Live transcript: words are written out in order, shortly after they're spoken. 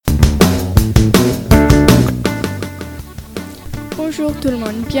Bonjour tout le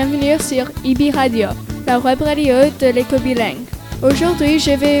monde, bienvenue sur EBRadio, la web radio de l'école bilingue. Aujourd'hui,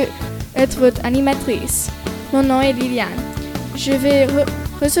 je vais être votre animatrice. Mon nom est Liliane. Je vais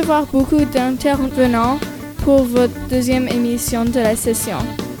recevoir beaucoup d'intervenants pour votre deuxième émission de la session.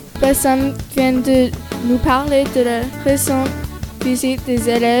 Bassam vient de nous parler de la récente visite des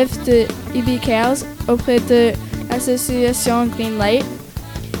élèves de EBCares auprès de l'association Greenlight.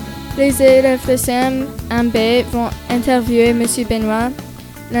 Les élèves de CM1B vont interviewer M. Benoît,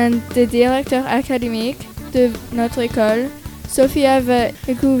 l'un des directeurs académiques de notre école. Sophia va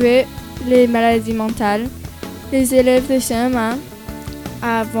découvrir les maladies mentales. Les élèves de CM1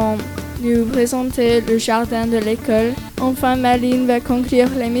 vont nous présenter le jardin de l'école. Enfin, Maline va conclure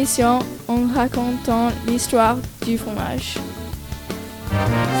l'émission en racontant l'histoire du fromage.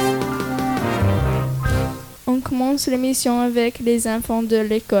 On commence l'émission avec les enfants de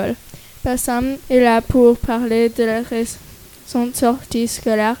l'école. Bassam est là pour parler de la récente sortie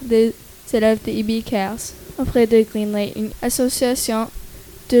scolaire des élèves de EBCares auprès de Greenlight, une association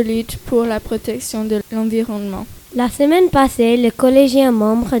de lutte pour la protection de l'environnement. La semaine passée, les collégiens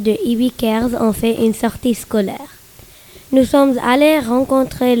membres de EBCares ont fait une sortie scolaire. Nous sommes allés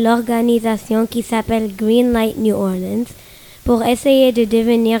rencontrer l'organisation qui s'appelle Greenlight New Orleans pour essayer de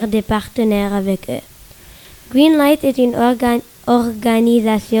devenir des partenaires avec eux. Greenlight est une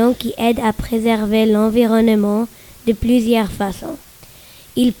organisation qui aide à préserver l'environnement de plusieurs façons.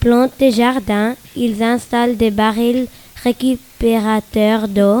 Ils plantent des jardins, ils installent des barils récupérateurs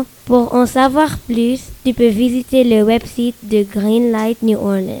d'eau. Pour en savoir plus, tu peux visiter le website de Greenlight New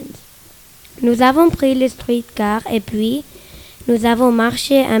Orleans. Nous avons pris le streetcar et puis nous avons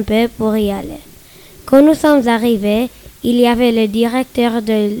marché un peu pour y aller. Quand nous sommes arrivés, il y avait le directeur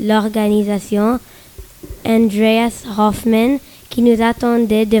de l'organisation, Andreas Hoffman, qui nous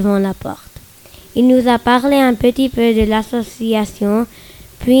attendait devant la porte. Il nous a parlé un petit peu de l'association,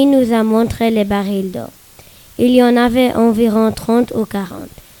 puis nous a montré les barils d'eau. Il y en avait environ 30 ou 40.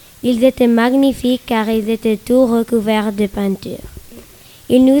 Ils étaient magnifiques car ils étaient tous recouverts de peinture.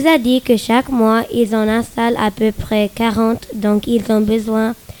 Il nous a dit que chaque mois, ils en installent à peu près 40, donc ils ont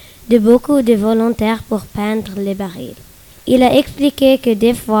besoin de beaucoup de volontaires pour peindre les barils. Il a expliqué que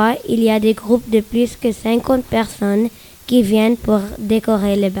des fois, il y a des groupes de plus que 50 personnes qui viennent pour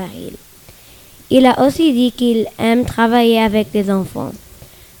décorer les barils. Il a aussi dit qu'il aime travailler avec les enfants.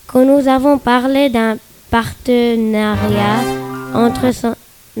 Quand nous avons parlé d'un partenariat entre son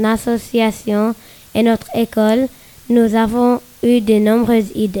association et notre école, nous avons eu de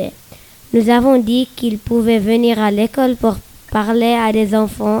nombreuses idées. Nous avons dit qu'ils pouvaient venir à l'école pour parler à des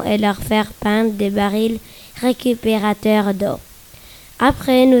enfants et leur faire peindre des barils récupérateurs d'eau.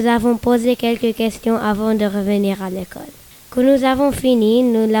 Après, nous avons posé quelques questions avant de revenir à l'école. Quand nous avons fini,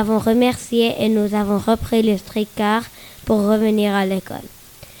 nous l'avons remercié et nous avons repris le streetcar pour revenir à l'école.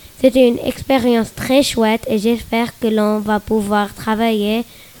 C'était une expérience très chouette et j'espère que l'on va pouvoir travailler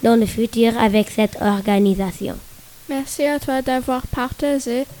dans le futur avec cette organisation. Merci à toi d'avoir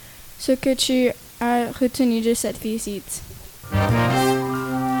partagé ce que tu as retenu de cette visite.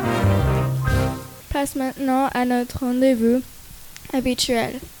 Passe maintenant à notre rendez-vous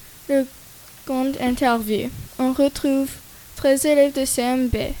habituel, le grande interview. On retrouve 13 élèves de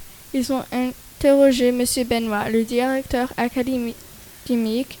CMB. Ils ont interrogé M. Benoît, le directeur académique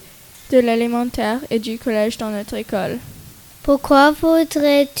de l'élémentaire et du collège dans notre école. Pourquoi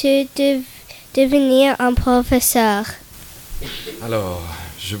voudrais-tu devenir un professeur? Alors,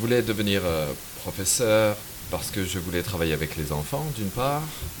 je voulais devenir professeur parce que je voulais travailler avec les enfants, d'une part,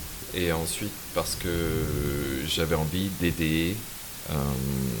 et ensuite parce que j'avais envie d'aider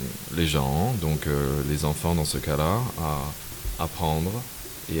les gens, donc les enfants dans ce cas-là, à apprendre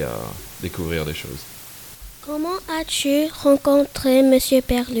et à découvrir des choses. Comment as-tu rencontré M.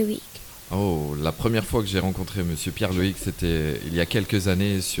 Pierre-Louis? Oh, la première fois que j'ai rencontré M. Pierre-Loïc, c'était il y a quelques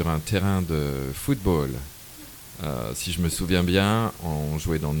années sur un terrain de football. Si je me souviens bien, on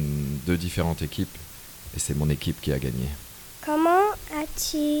jouait dans 2 différentes équipes et c'est mon équipe qui a gagné. Comment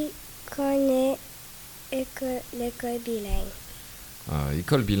as-tu connu l'école bilingue?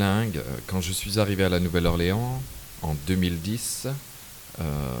 École bilingue, quand je suis arrivé à la Nouvelle-Orléans en 2010,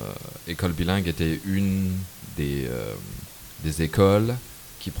 école bilingue était une des écoles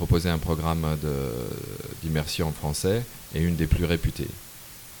qui proposait un programme d'immersion en français et une des plus réputées.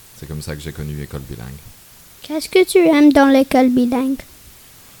 C'est comme ça que j'ai connu l'école bilingue. Qu'est-ce que tu aimes dans l'école bilingue?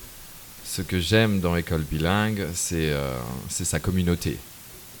 Ce que j'aime dans l'école bilingue, c'est sa communauté.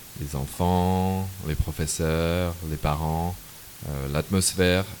 Les enfants, les professeurs, les parents,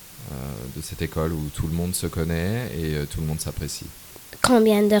 l'atmosphère de cette école où tout le monde se connaît et tout le monde s'apprécie.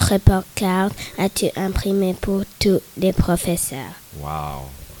 Combien de report cards as-tu imprimé pour tous les professeurs? Waouh!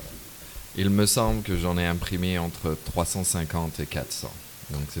 Il me semble que j'en ai imprimé entre 350 et 400.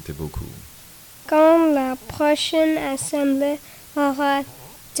 Donc c'était beaucoup. Quand la prochaine assemblée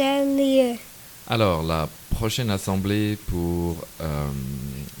aura-t-elle lieu? Alors, la prochaine assemblée pour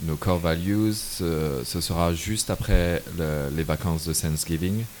nos core values, ce sera juste après les vacances de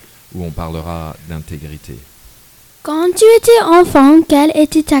Thanksgiving, où on parlera d'intégrité. Quand tu étais enfant, quelle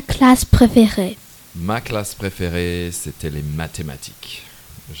était ta classe préférée? Ma classe préférée, c'était les mathématiques.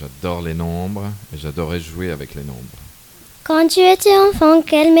 J'adore les nombres et j'adorais jouer avec les nombres. Quand tu étais enfant,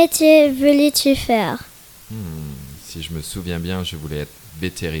 quel métier voulais-tu faire? Si je me souviens bien, je voulais être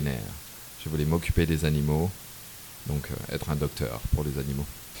vétérinaire. Je voulais m'occuper des animaux, donc être un docteur pour les animaux.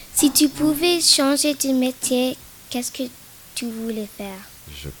 Si tu pouvais changer de métier, qu'est-ce que tu voulais faire?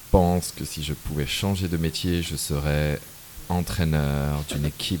 Je pense que si je pouvais changer de métier, je serais entraîneur d'une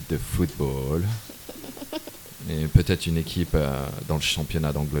équipe de football. Et peut-être une équipe dans le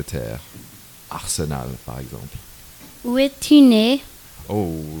championnat d'Angleterre. Arsenal, par exemple. Où es-tu né?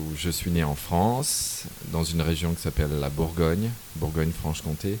 Oh, je suis né en France, dans une région qui s'appelle la Bourgogne,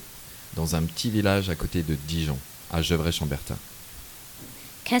 Bourgogne-Franche-Comté, dans un petit village à côté de Dijon, à Gevrey-Chambertin.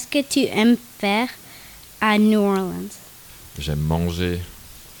 Qu'est-ce que tu aimes faire à New Orleans? J'aime manger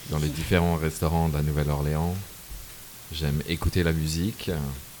dans les différents restaurants de la Nouvelle-Orléans. J'aime écouter la musique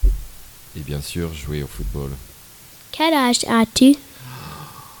et bien sûr jouer au football. Quel âge as-tu?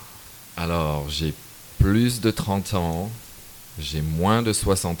 Alors, j'ai plus de 30 ans, j'ai moins de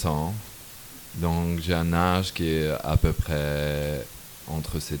 60 ans, donc j'ai un âge qui est à peu près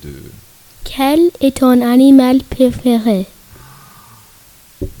entre ces deux. Quel est ton animal préféré?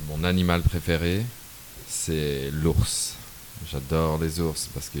 Mon animal préféré, c'est l'ours. J'adore les ours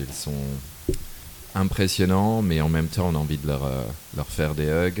parce qu'ils sont impressionnants, mais en même temps on a envie de leur faire des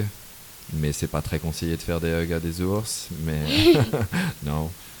hugs. Mais c'est pas très conseillé de faire des hugs à des ours, mais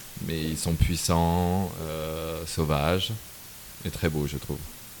non. Mais ils sont puissants, sauvages et très beaux, je trouve.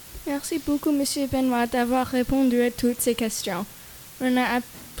 Merci beaucoup, Monsieur Benoît, d'avoir répondu à toutes ces questions. On a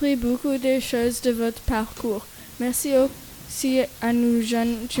appris beaucoup de choses de votre parcours. Merci aussi à nos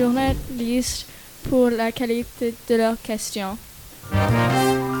jeunes journalistes pour la qualité de leurs questions.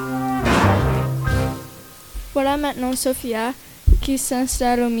 Voilà maintenant Sophia qui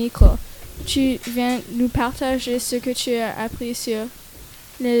s'installe au micro. Tu viens nous partager ce que tu as appris sur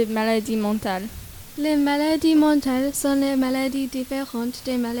les maladies mentales. Les maladies mentales sont les maladies différentes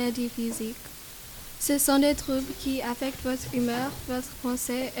des maladies physiques. Ce sont des troubles qui affectent votre humeur, votre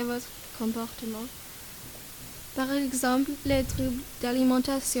pensée et votre comportement. Par exemple, les troubles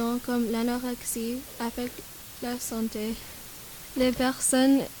d'alimentation comme l'anorexie affectent la santé. Les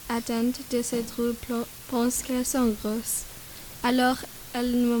personnes atteintes de ces troubles pensent qu'elles sont grosses. Alors,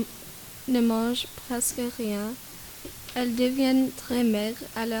 elles ne mangent presque rien. Elles deviennent très maigres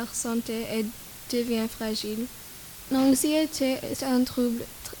à leur santé et deviennent fragiles. L'anxiété est un trouble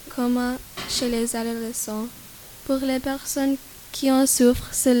commun chez les adolescents. Pour les personnes qui en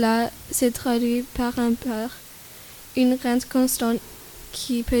souffrent, cela se traduit par une peur, une crainte constante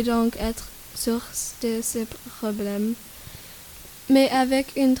qui peut donc être source de ces problèmes. Mais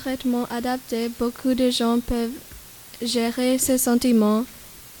avec un traitement adapté, beaucoup de gens peuvent gérer ces sentiments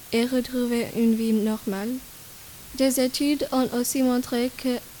et retrouver une vie normale. Des études ont aussi montré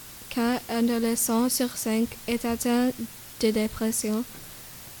qu'un adolescent sur 5 est atteint de dépression.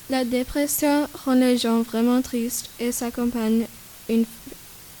 La dépression rend les gens vraiment tristes et s'accompagne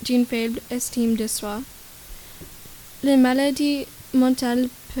d'une faible estime de soi. Les maladies mentales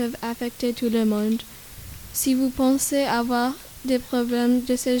peuvent affecter tout le monde. Si vous pensez avoir des problèmes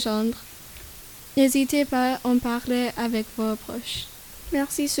de ce genre, n'hésitez pas à en parler avec vos proches.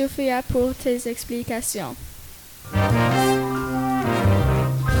 Merci Sophia pour tes explications.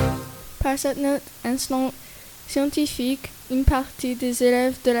 Par cette note instant scientifique, une partie des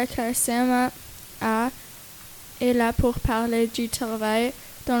élèves de la classe CM1A est là pour parler du travail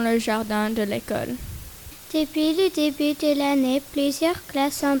dans le jardin de l'école. Depuis le début de l'année, plusieurs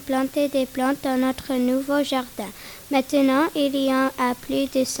classes ont planté des plantes dans notre nouveau jardin. Maintenant, il y en a plus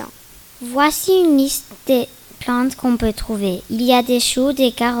de 100. Voici une liste des plantes qu'on peut trouver. Il y a des choux,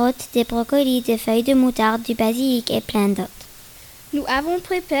 des carottes, des brocolis, des feuilles de moutarde, du basilic et plein d'autres. Nous avons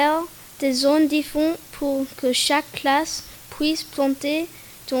préparé des zones diffus pour que chaque classe puisse planter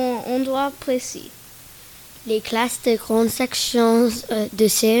dans un endroit précis. Les classes de grandes sections de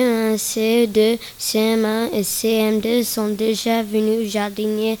CE1, CE2, CM1 et CM2 sont déjà venues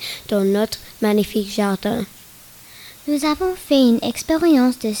jardiner dans notre magnifique jardin. Nous avons fait une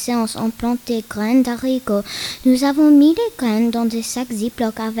expérience de séance en plantant des graines d'haricots. Nous avons mis les graines dans des sacs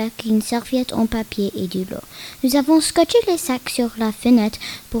Ziploc avec une serviette en papier et de l'eau. Nous avons scotché les sacs sur la fenêtre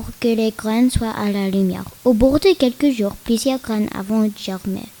pour que les graines soient à la lumière. Au bout de quelques jours, plusieurs graines avaient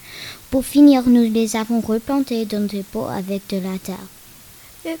germé. Pour finir, nous les avons replantées dans des pots avec de la terre.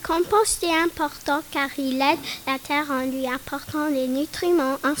 Le compost est important car il aide la terre en lui apportant les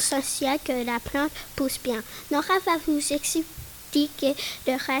nutriments essentiels que la plante pousse bien. Nora va vous expliquer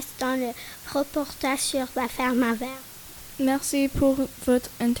le reste dans le reportage sur la ferme à verre. Merci pour votre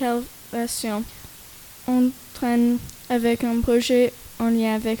intervention. On traîne avec un projet en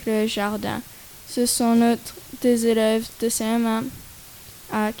lien avec le jardin. Ce sont des élèves de CM1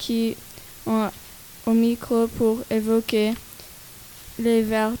 qui ont au micro pour évoquer les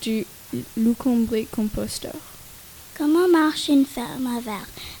vers du lombric-composteur. Comment marche une ferme à vers?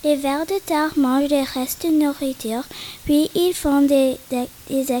 Les vers de terre mangent les restes de nourriture, puis ils font des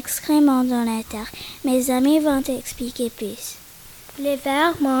excréments dans la terre. Mes amis vont expliquer plus. Les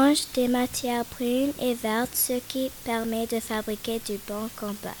vers mangent des matières brunes et vertes, ce qui permet de fabriquer du bon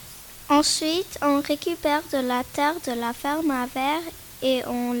compost. Ensuite, on récupère de la terre de la ferme à vers et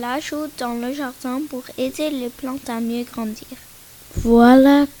on l'ajoute dans le jardin pour aider les plantes à mieux grandir.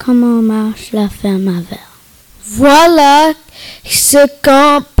 Voilà comment marche la ferme à verre. Voilà ce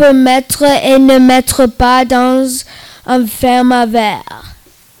qu'on peut mettre et ne mettre pas dans une ferme à verre.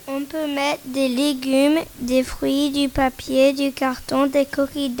 On peut mettre des légumes, des fruits, du papier, du carton, des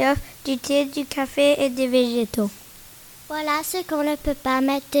coquilles d'œufs, du thé, du café et des végétaux. Voilà ce qu'on ne peut pas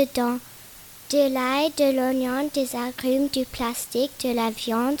mettre dedans. De l'ail, de l'oignon, des agrumes, du plastique, de la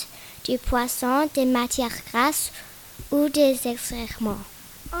viande, du poisson, des matières grasses ou des excréments.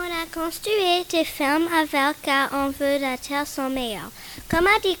 On a construit des fermes à verre car on veut la terre soit meilleure. Comme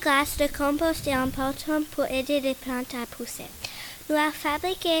a dit Grace, le compost est important pour aider les plantes à pousser. Nous avons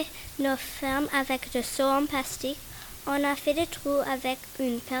fabriqué nos fermes avec de seaux en plastique. On a fait des trous avec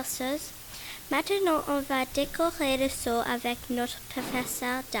une perceuse. Maintenant, on va décorer le seau avec notre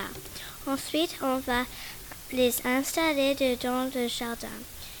professeur d'art. Ensuite, on va les installer dans le jardin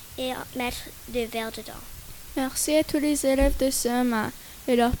et mettre des verres dedans. Merci à tous les élèves de CM1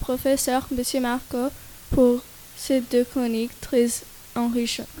 et leur professeur, M. Marco, pour ces deux chroniques très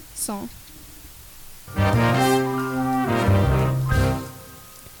enrichissantes.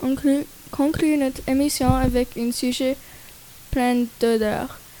 On conclut notre émission avec un sujet plein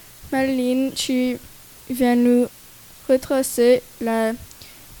d'odeurs. Madeline, tu viens nous retracer la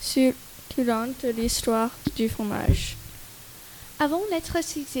succulente de l'histoire du fromage. Avant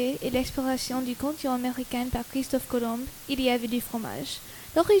l'électricité et l'exploration du continent américain par Christophe Colomb, il y avait du fromage.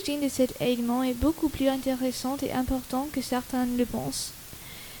 L'origine de cet aliment est beaucoup plus intéressante et importante que certains le pensent.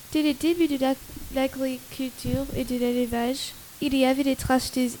 Dès le début de l'agriculture et de l'élevage, il y avait des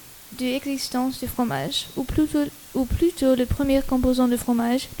traces de l'existence du fromage, ou plutôt le premier composant de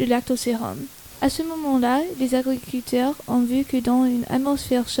fromage, le lactosérum. À ce moment-là, les agriculteurs ont vu que dans une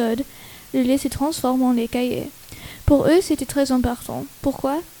atmosphère chaude, le lait se transforme en lait caillé. Pour eux, c'était très important.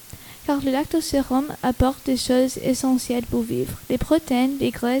 Pourquoi? Car le lactosérum apporte des choses essentielles pour vivre, les protéines,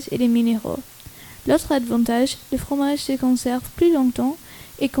 les graisses et les minéraux. L'autre avantage, le fromage se conserve plus longtemps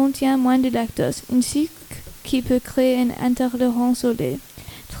et contient moins de lactose, un sucre qui peut créer une intolérance au lait.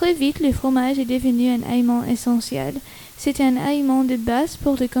 Très vite, le fromage est devenu un aliment essentiel. C'était un aliment de base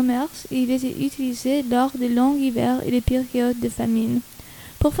pour le commerce et il était utilisé lors de longs hivers et des périodes de famine.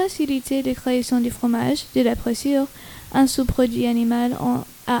 Pour faciliter la création du fromage, de la pressure, un sous-produit animal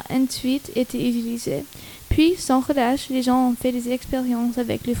a ensuite été utilisé. Puis, sans relâche, les gens ont fait des expériences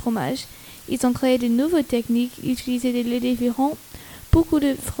avec le fromage. Ils ont créé de nouvelles techniques, utilisé des laits différents. Beaucoup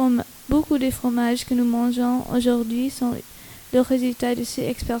de fromages que nous mangeons aujourd'hui sont le résultat de ces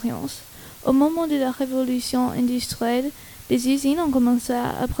expériences. Au moment de la révolution industrielle, les usines ont commencé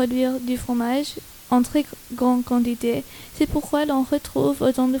à produire du fromage en très grande quantité. C'est pourquoi l'on retrouve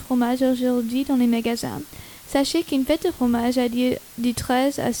autant de fromage aujourd'hui dans les magasins. Sachez qu'une fête de fromage a lieu du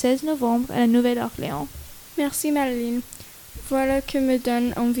 13 à 16 novembre à la Nouvelle-Orléans. Merci Madeline. Voilà que me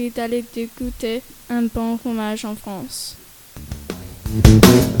donne envie d'aller dégoûter un bon fromage en France.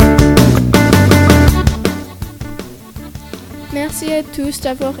 Merci à tous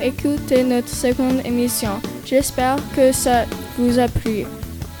d'avoir écouté notre seconde émission. J'espère que ça vous a plu.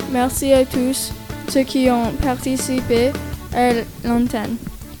 Merci à tous ceux qui ont participé à l'antenne.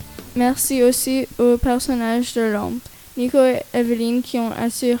 Merci aussi aux personnages de l'ombre, Nico et Evelyne, qui ont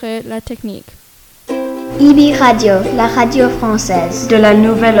assuré la technique. EBRadio, la radio française de la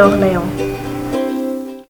Nouvelle-Orléans.